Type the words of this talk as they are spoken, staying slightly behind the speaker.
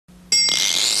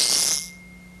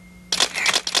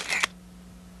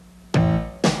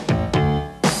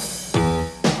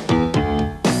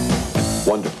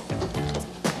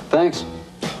Thanks.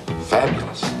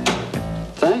 Fabulous.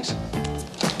 Thanks.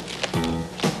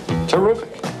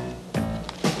 Terrific.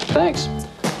 Thanks.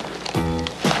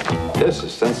 This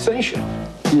is sensational.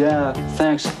 Yeah,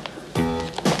 thanks.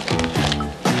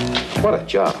 What a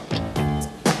job.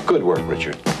 Good work,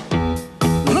 Richard.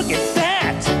 Look at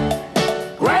that!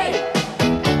 Great!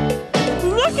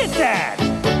 Look at that!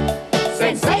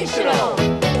 Sensational!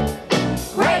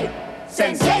 Great!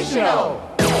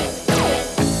 Sensational!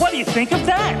 What do you think of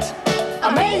that?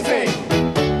 Amazing!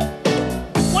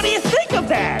 What do you think of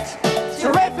that?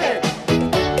 Terrific!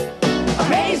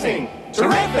 Amazing!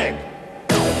 Terrific!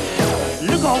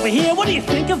 Look over here, what do you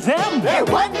think of them? They're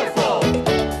wonderful!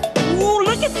 Ooh,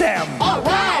 look at them! All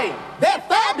right! They're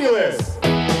fabulous!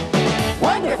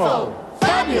 Wonderful!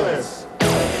 Fabulous!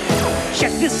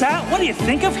 Check this out, what do you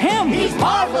think of him? He's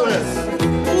marvelous!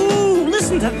 Ooh,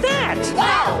 listen to that!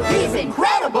 Wow! He's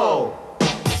incredible!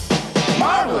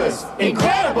 Marvelous!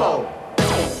 Incredible!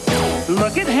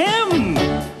 Look at him!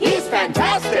 He's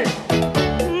fantastic!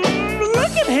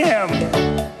 Look at him!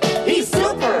 He's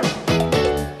super!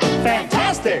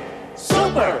 Fantastic!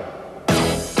 Super!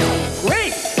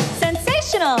 Great!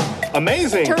 Sensational!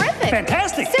 Amazing! Terrific!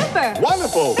 Fantastic! Super!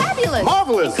 Wonderful! Fabulous!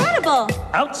 Marvelous! Incredible!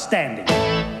 Outstanding!